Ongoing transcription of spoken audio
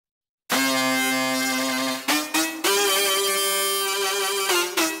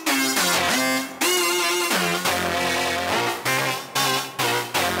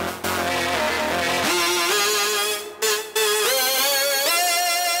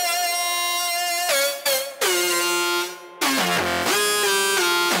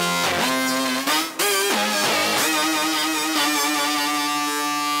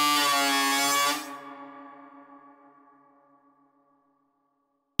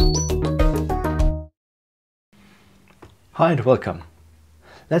Hi and welcome.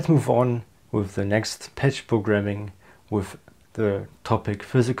 Let's move on with the next patch programming with the topic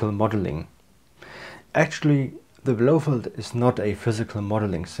physical modeling. Actually, the Blofeld is not a physical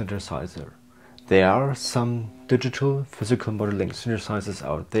modeling synthesizer. There are some digital physical modeling synthesizers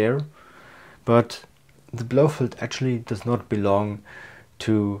out there, but the Blofeld actually does not belong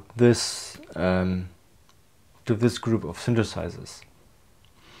to this group of synthesizers.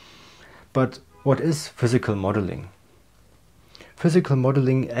 But what is physical modeling? Physical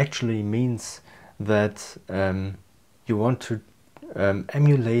modeling actually means that you want to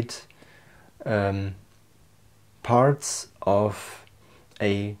emulate parts of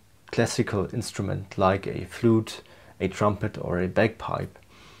a classical instrument like a flute, a trumpet or a bagpipe.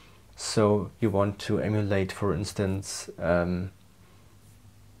 So you want to emulate, for instance, the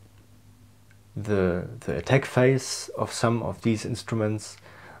attack phase of some of these instruments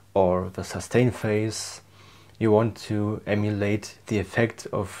or the sustain phase. You want to emulate the effect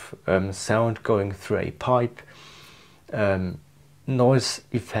of sound going through a pipe, noise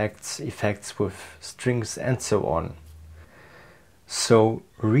effects with strings and so on. So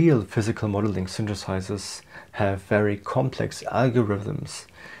real physical modeling synthesizers have very complex algorithms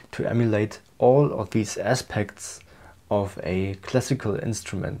to emulate all of these aspects of a classical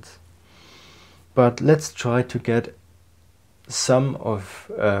instrument. But let's try to get some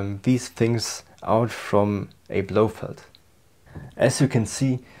of these things out from a Blofeld. As you can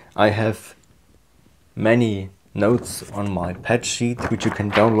see, I have many notes on my patch sheet which you can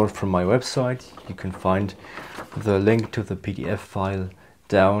download from my website. You can find the link to the PDF file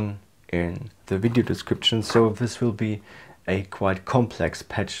down in the video description, so this will be a quite complex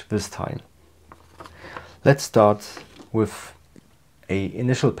patch this time. Let's start with an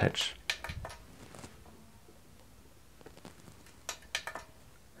initial patch.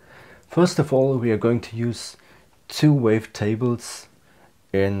 First of all, we are going to use two wavetables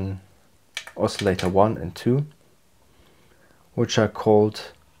in oscillator 1 and 2, which are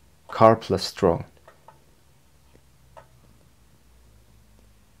called Karplus-Strong.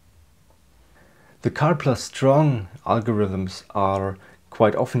 The Karplus-Strong algorithms are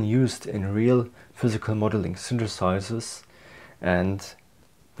quite often used in real physical modeling synthesizers, and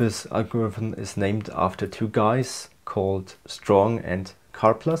this algorithm is named after two guys called Strong and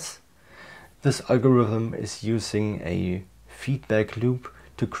Karplus. This algorithm is using a feedback loop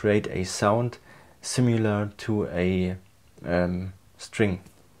to create a sound similar to a string.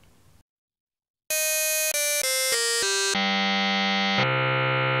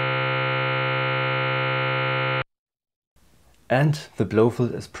 And the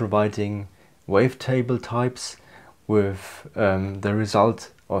Blofeld is providing wavetable types with the result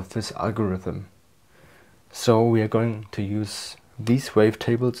of this algorithm. So we are going to use these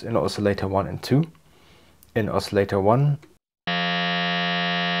wavetables in oscillator 1 and 2. In oscillator 1,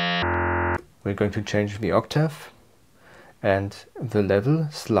 we're going to change the octave and the level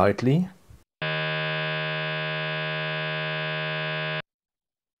slightly.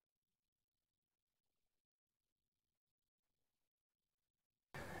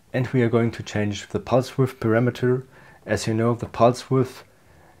 And we are going to change the pulse width parameter. As you know, the pulse width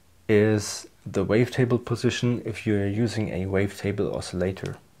is the wavetable position if you are using a wavetable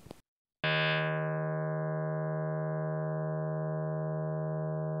oscillator.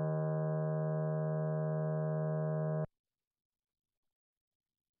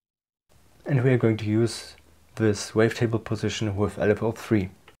 And we are going to use this wavetable position with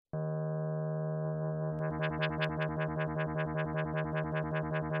LFO3.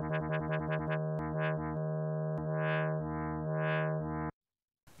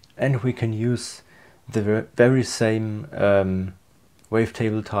 And we can use the very same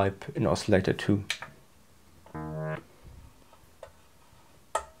wavetable type in oscillator 2.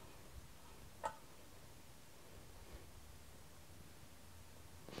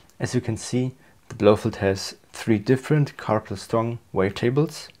 As you can see, the Blofeld has three different Karplus-Strong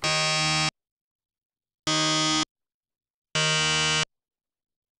wavetables.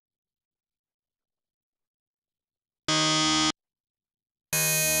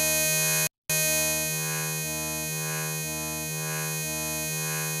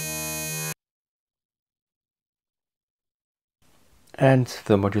 And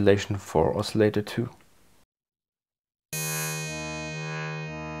the modulation for oscillator 2.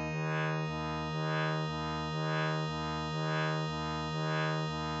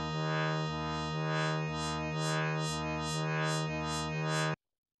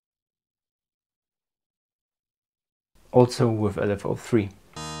 Also with LFO3.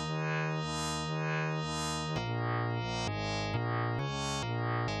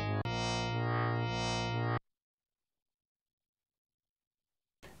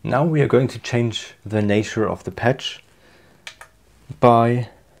 Now we are going to change the nature of the patch by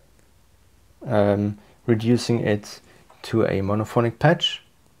reducing it to a monophonic patch.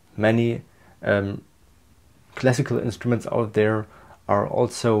 Many classical instruments out there are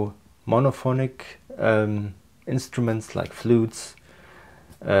also monophonic instruments, like flutes,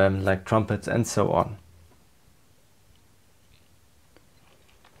 like trumpets and so on.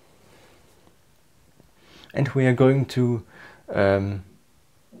 And we are going to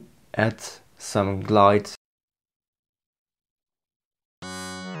add some glide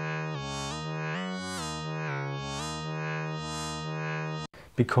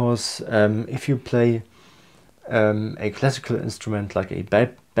because if you play a classical instrument like a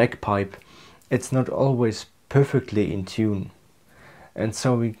bagpipe, it's not always perfectly in tune, and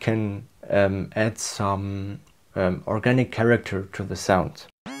so we can add some organic character to the sound.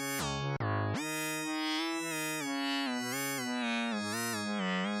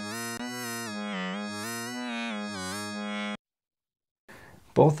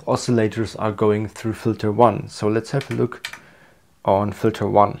 Both oscillators are going through filter 1, so let's have a look on filter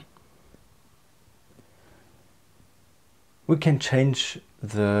 1. We can change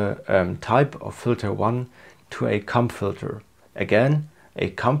the type of filter 1 to a comp filter. Again,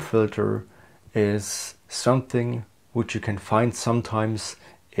 a comp filter is something which you can find sometimes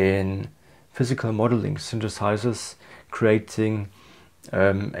in physical modeling synthesizers, creating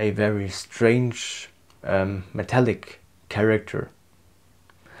a very strange metallic character.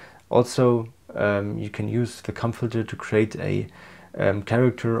 Also, you can use the comp filter to create a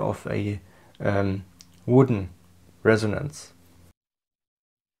character of a wooden resonance.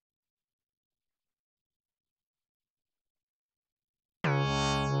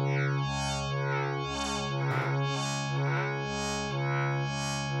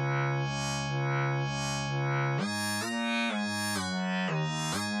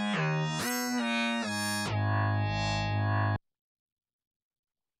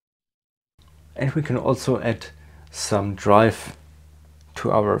 And we can also add some drive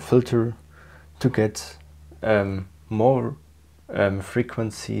to our filter to get more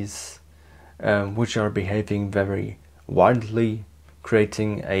frequencies which are behaving very wildly,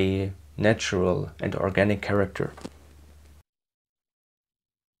 creating a natural and organic character.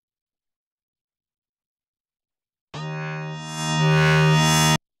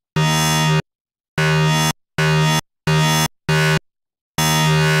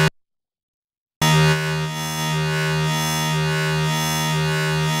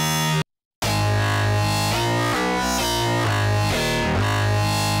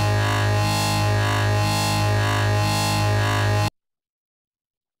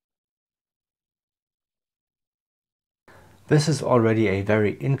 This is already a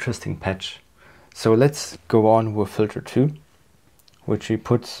very interesting patch. So let's go on with filter 2, which we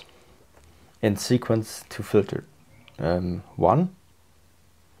put in sequence to filter 1.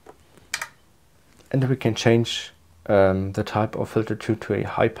 And we can change the type of filter 2 to a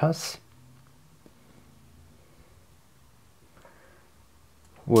high pass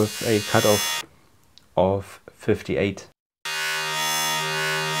with a cutoff of 58.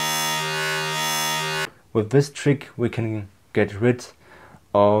 With this trick we can get rid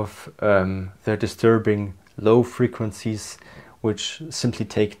of the disturbing low frequencies which simply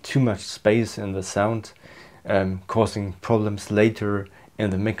take too much space in the sound, causing problems later in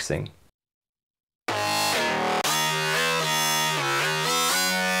the mixing.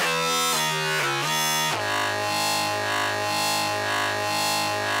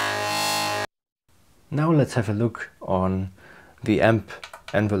 Now let's have a look on the amp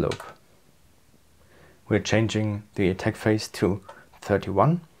envelope. We're changing the attack phase to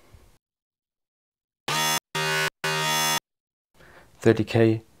 31,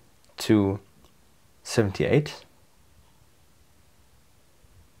 30K to 78,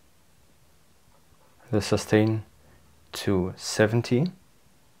 the sustain to 70,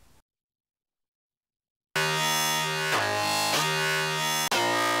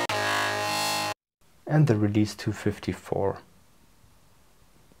 and the release to 54.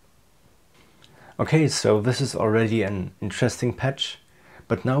 Okay, so this is already an interesting patch,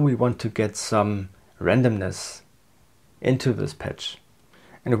 but now we want to get some randomness into this patch,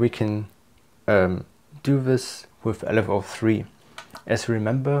 and we can do this with LFO3. As you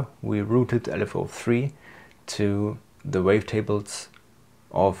remember, we routed LFO3 to the wavetables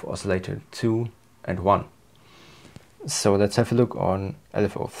of oscillator 2 and 1. So let's have a look on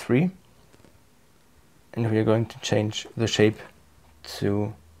LFO3, and we are going to change the shape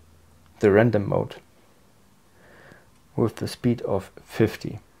to the random mode with the speed of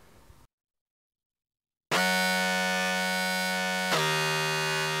 50.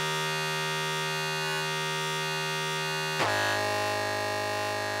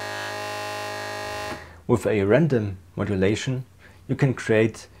 With a random modulation, you can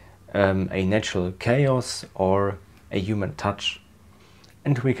create a natural chaos or a human touch.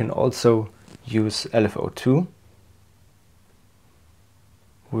 And we can also use LFO2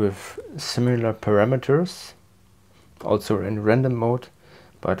 with similar parameters, also in random mode,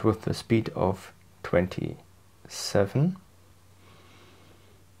 but with the speed of 27.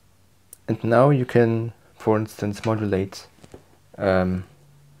 And now you can, for instance, modulate the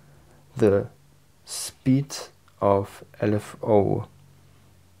speed of LFO1,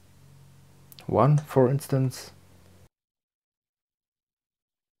 for instance.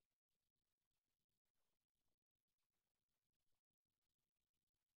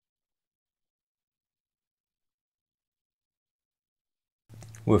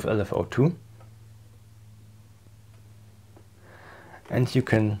 With LFO2, and you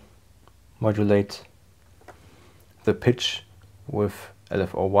can modulate the pitch with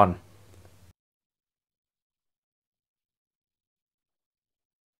LFO1.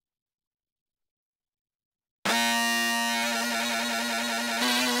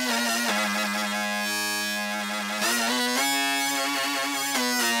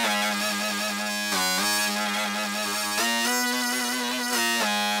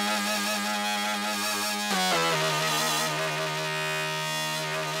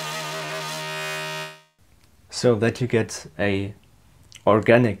 So that you get a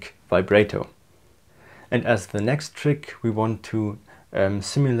organic vibrato. And as the next trick, we want to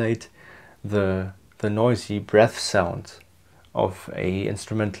simulate the noisy breath sound of a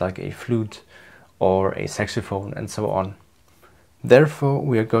instrument like a flute or a saxophone and so on. Therefore,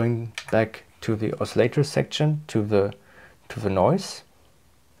 we are going back to the oscillator section, to the noise,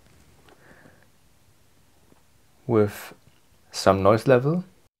 with some noise level.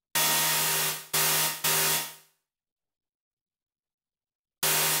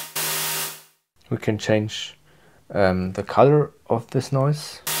 We can change the color of this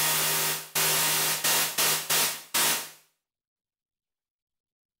noise.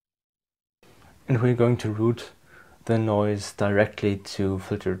 And we're going to route the noise directly to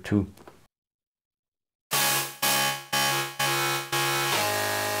filter 2.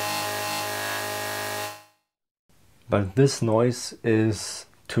 But this noise is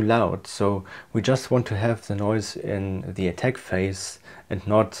too loud, so we just want to have the noise in the attack phase and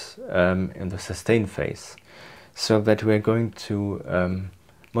not in the sustain phase. So that we're going to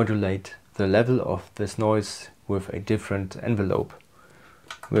modulate the level of this noise with a different envelope.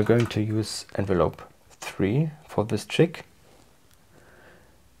 We're going to use envelope 3 for this trick.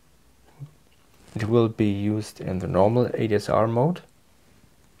 It will be used in the normal ADSR mode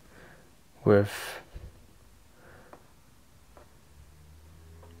with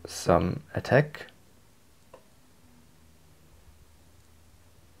some attack.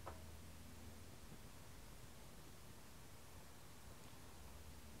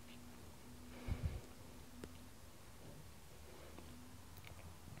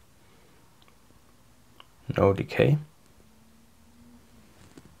 No decay.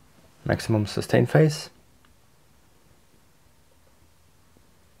 Maximum sustain phase.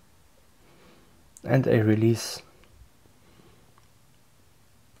 And a release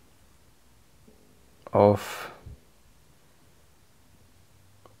of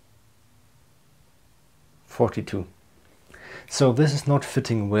 42. So this is not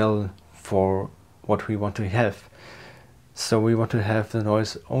fitting well for what we want to have. So we want to have the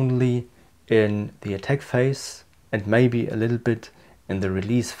noise only in the attack phase and maybe a little bit in the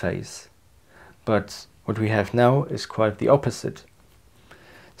release phase. But what we have now is quite the opposite.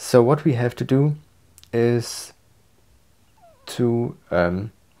 So what we have to do is to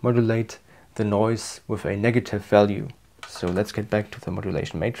modulate the noise with a negative value. So let's get back to the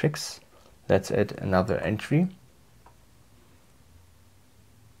modulation matrix. Let's add another entry.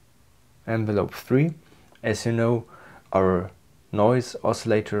 Envelope 3. As you know, our noise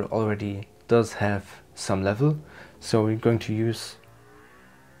oscillator already does have some level, so we're going to use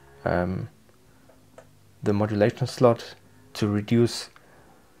the modulation slot to reduce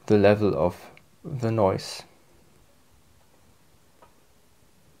the level of the noise.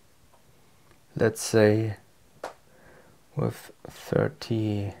 Let's say with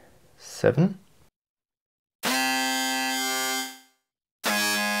 37.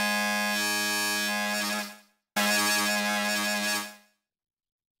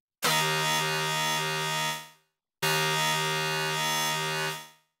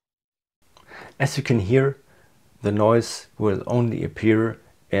 As you can hear, the noise will only appear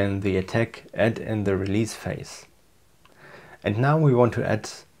in the attack and in the release phase. And now we want to add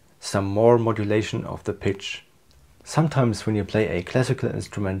some more modulation of the pitch. Sometimes when you play a classical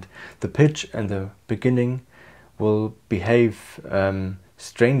instrument, the pitch and the beginning will behave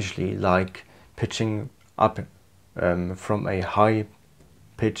strangely, like pitching up from a high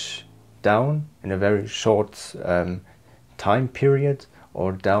pitch down in a very short time period,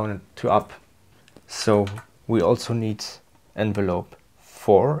 or down to up. So we also need envelope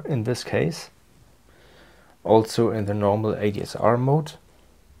 4 in this case, also in the normal ADSR mode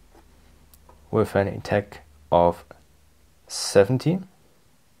with an attack of 70.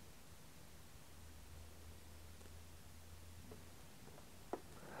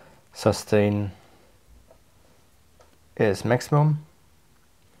 Sustain is maximum,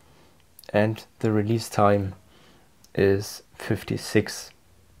 and the release time is 56.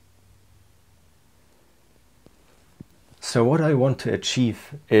 So what I want to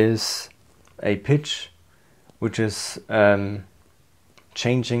achieve is a pitch which is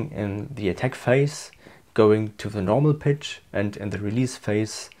changing in the attack phase, going to the normal pitch, and in the release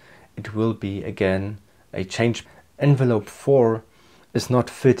phase it will be again a change. Envelope 4 is not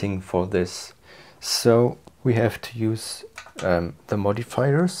fitting for this, so we have to use the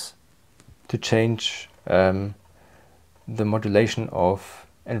modifiers to change the modulation of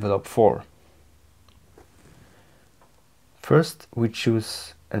envelope 4. First we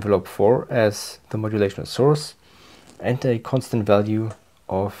choose envelope 4 as the modulation source and a constant value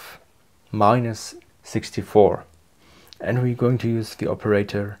of -64, and we're going to use the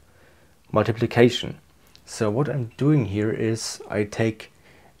operator multiplication. So what I'm doing here is I take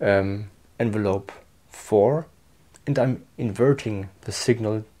envelope 4 and I'm inverting the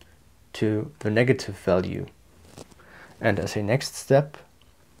signal to the negative value, and as a next step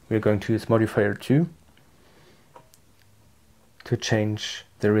we're going to use modifier 2 to change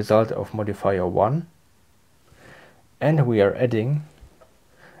the result of modifier 1, and we are adding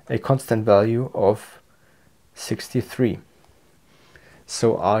a constant value of 63.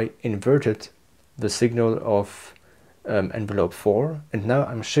 So I inverted the signal of envelope 4, and now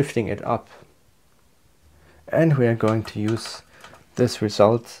I'm shifting it up, and we are going to use this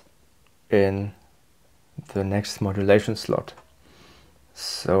result in the next modulation slot.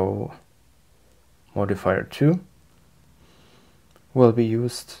 So modifier 2 will be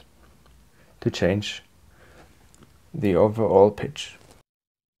used to change the overall pitch.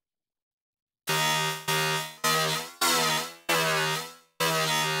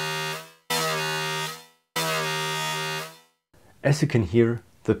 As you can hear,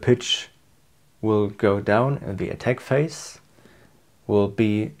 the pitch will go down in the attack phase, will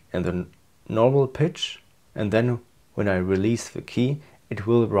be in the normal pitch, and then when I release the key it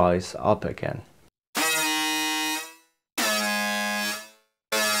will rise up again.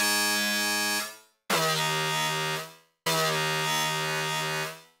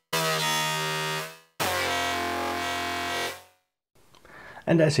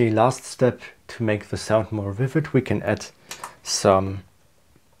 And as a last step to make the sound more vivid, we can add some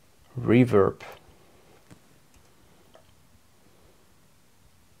reverb.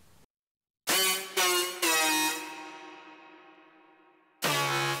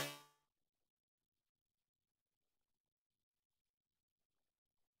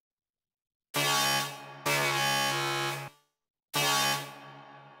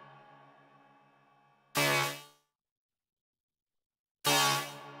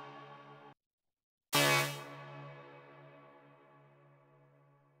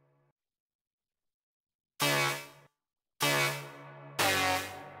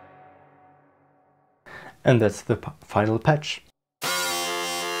 And that's the final patch.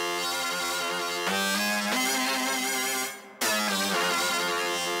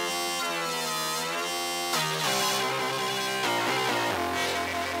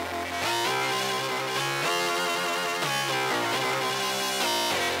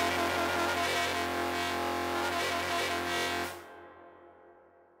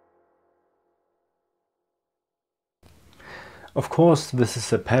 Of course, this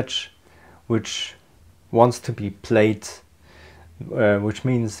is a patch which wants to be played, which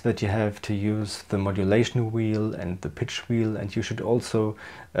means that you have to use the modulation wheel and the pitch wheel, and you should also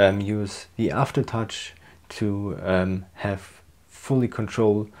use the aftertouch to have fully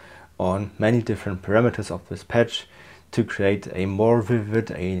control on many different parameters of this patch to create a more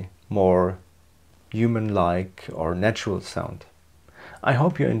vivid, a more human-like or natural sound. I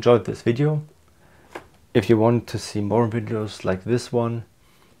hope you enjoyed this video. If you want to see more videos like this one,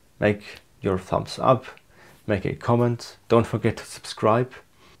 make your thumbs up, make a comment, don't forget to subscribe.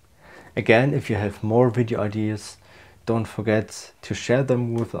 Again, if you have more video ideas, don't forget to share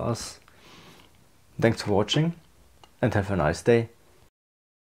them with us. Thanks for watching and have a nice day.